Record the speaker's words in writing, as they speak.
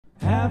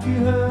Have you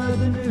heard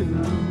the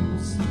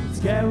news? It's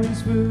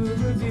Gary's Food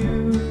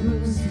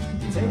Reviews.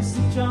 He tastes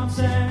the chops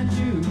and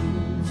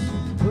chews,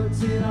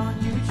 puts it on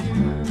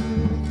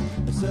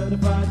YouTube. A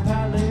certified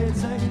palate,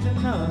 second to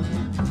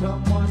none.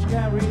 Come watch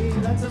Gary,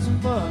 let's have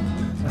some fun.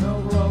 An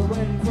overall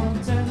rating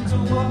from 10 to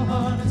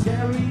 1. It's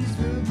Gary's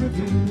Food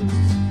Reviews.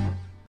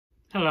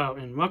 Hello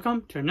and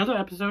welcome to another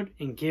episode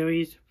in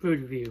Gary's Food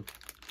Review.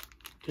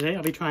 Today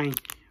I'll be trying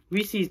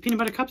Reese's Peanut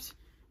Butter Cups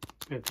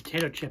with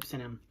potato chips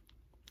in them.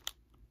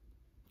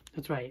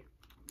 That's right,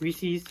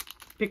 Reese's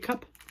Big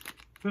Cup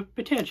with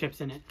potato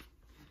chips in it.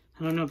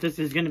 I don't know if this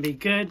is going to be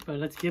good, but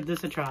let's give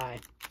this a try.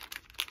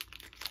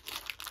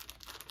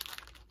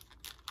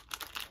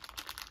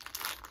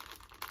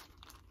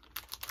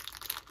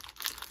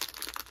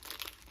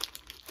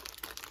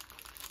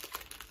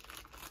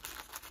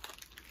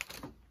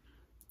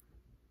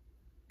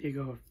 Big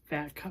old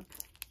fat cup.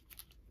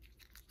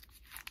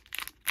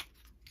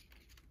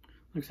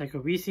 Looks like a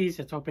Reese's.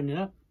 Let's open it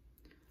up.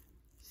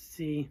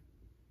 See.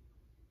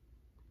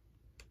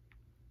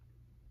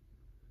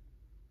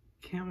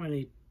 Can't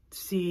really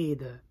see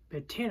the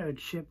potato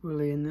chip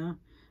really in there.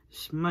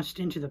 Smushed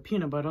into the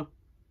peanut butter.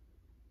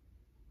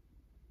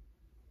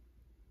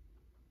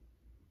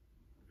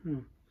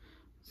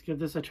 Let's give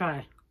this a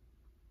try.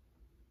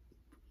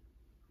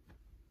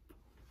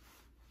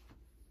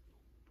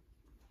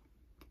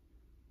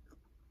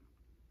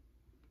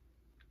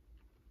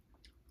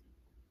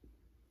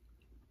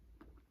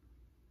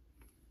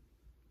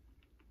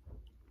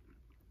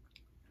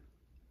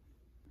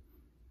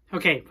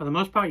 Okay, for the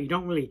most part, you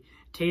don't really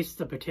taste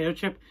the potato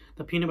chip.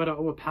 The peanut butter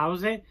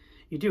overpowers it.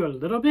 You do a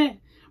little bit,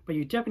 but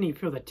you definitely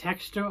feel the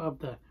texture of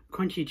the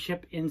crunchy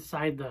chip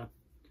inside the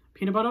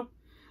peanut butter.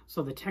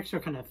 So the texture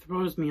kind of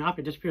throws me off.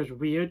 It just feels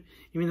weird.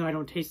 Even though I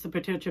don't taste the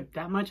potato chip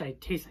that much, I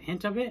taste a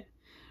hint of it.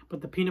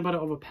 But the peanut butter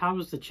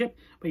overpowers the chip.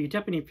 But you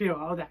definitely feel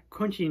all that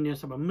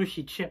crunchiness of a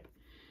mushy chip.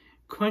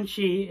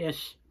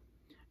 Crunchy-ish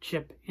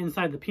chip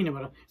inside the peanut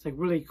butter. It's like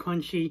really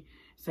crunchy.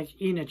 It's like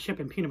eating a chip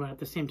and peanut butter at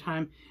the same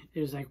time.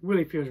 It was like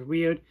really feels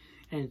weird,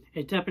 and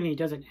it definitely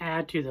doesn't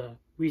add to the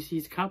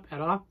Reese's cup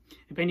at all.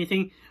 If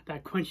anything,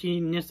 that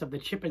crunchiness of the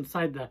chip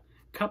inside the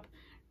cup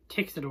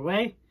takes it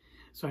away.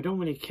 So I don't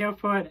really care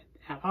for it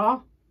at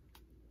all.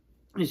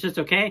 It's just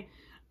okay.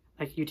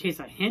 Like you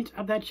taste a hint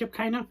of that chip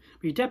kind of,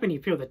 but you definitely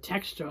feel the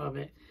texture of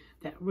it.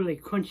 That really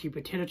crunchy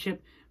potato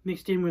chip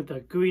mixed in with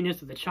the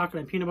gooiness of the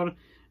chocolate and peanut butter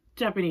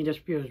definitely just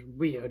feels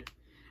weird.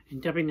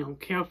 And definitely don't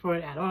care for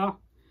it at all.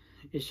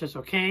 It's just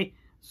okay.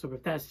 So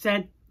with that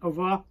said,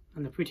 overall,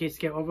 on the food taste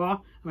scale overall,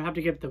 I'm going to have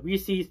to give the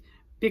Reese's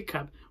Big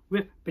Cup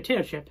with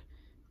potato chip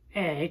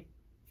a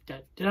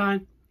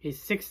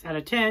 6 out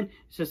of 10.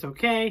 It's just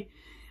okay.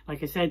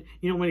 Like I said,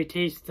 you don't really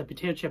taste the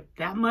potato chip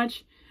that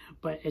much,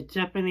 but it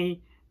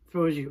definitely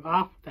throws you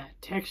off.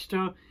 That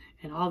texture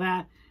and all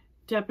that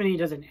definitely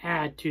doesn't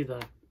add to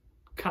the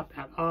cup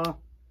at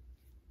all.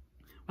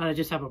 I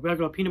just have a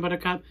regular peanut butter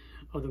cup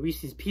of the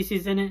Reese's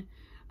Pieces in it.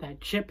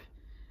 That chip,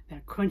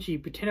 that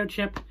crunchy potato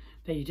chip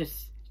that you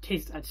just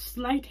taste a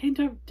slight hint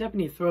of,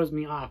 definitely throws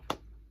me off.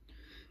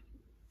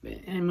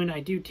 And when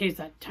I do taste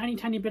that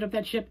tiny bit of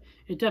that chip,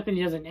 it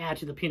definitely doesn't add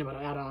to the peanut butter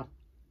at all.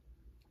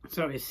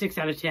 So it's 6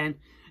 out of 10.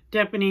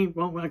 Definitely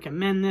won't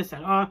recommend this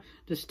at all.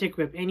 Just stick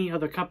with any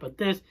other cup of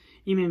this.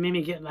 Even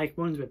maybe get like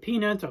ones with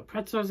peanuts or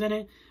pretzels in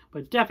it.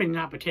 But definitely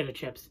not potato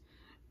chips.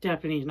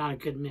 Definitely not a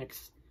good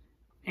mix.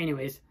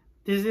 Anyways,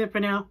 this is it for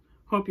now.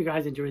 Hope you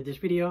guys enjoyed this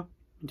video.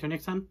 Until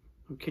next time,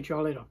 I'll catch you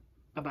all later.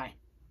 Bye-bye.